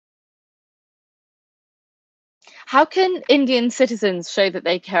How can Indian citizens show that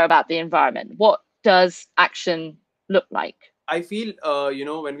they care about the environment? What does action look like? I feel,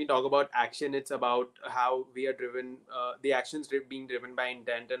 when we talk about action, it's about how we are driven, the actions being driven by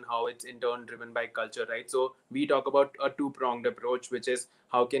intent and how it's in turn driven by culture, right? So we talk about a two-pronged approach, which is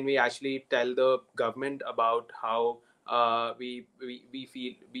how can we actually tell the government about how we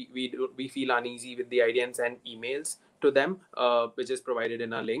feel uneasy with the idea and send emails to them, which is provided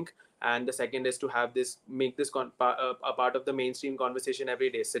in our link. And the second is to have this make this a part of the mainstream conversation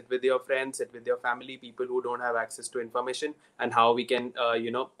every day. Sit with your friends, sit with your family, people who don't have access to information, and how we can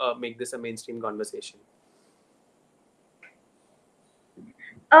make this a mainstream conversation.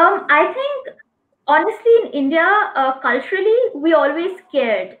 I think honestly in India, culturally, we always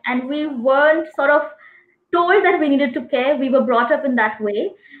cared and we weren't sort of told that we needed to care. We were brought up in that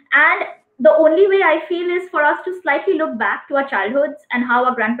way. And the only way I feel is for us to slightly look back to our childhoods and how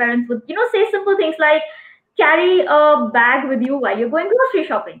our grandparents would, say simple things like carry a bag with you while you're going grocery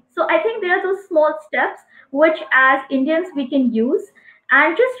shopping. So I think there are those small steps which as Indians we can use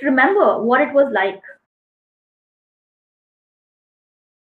and just remember what it was like.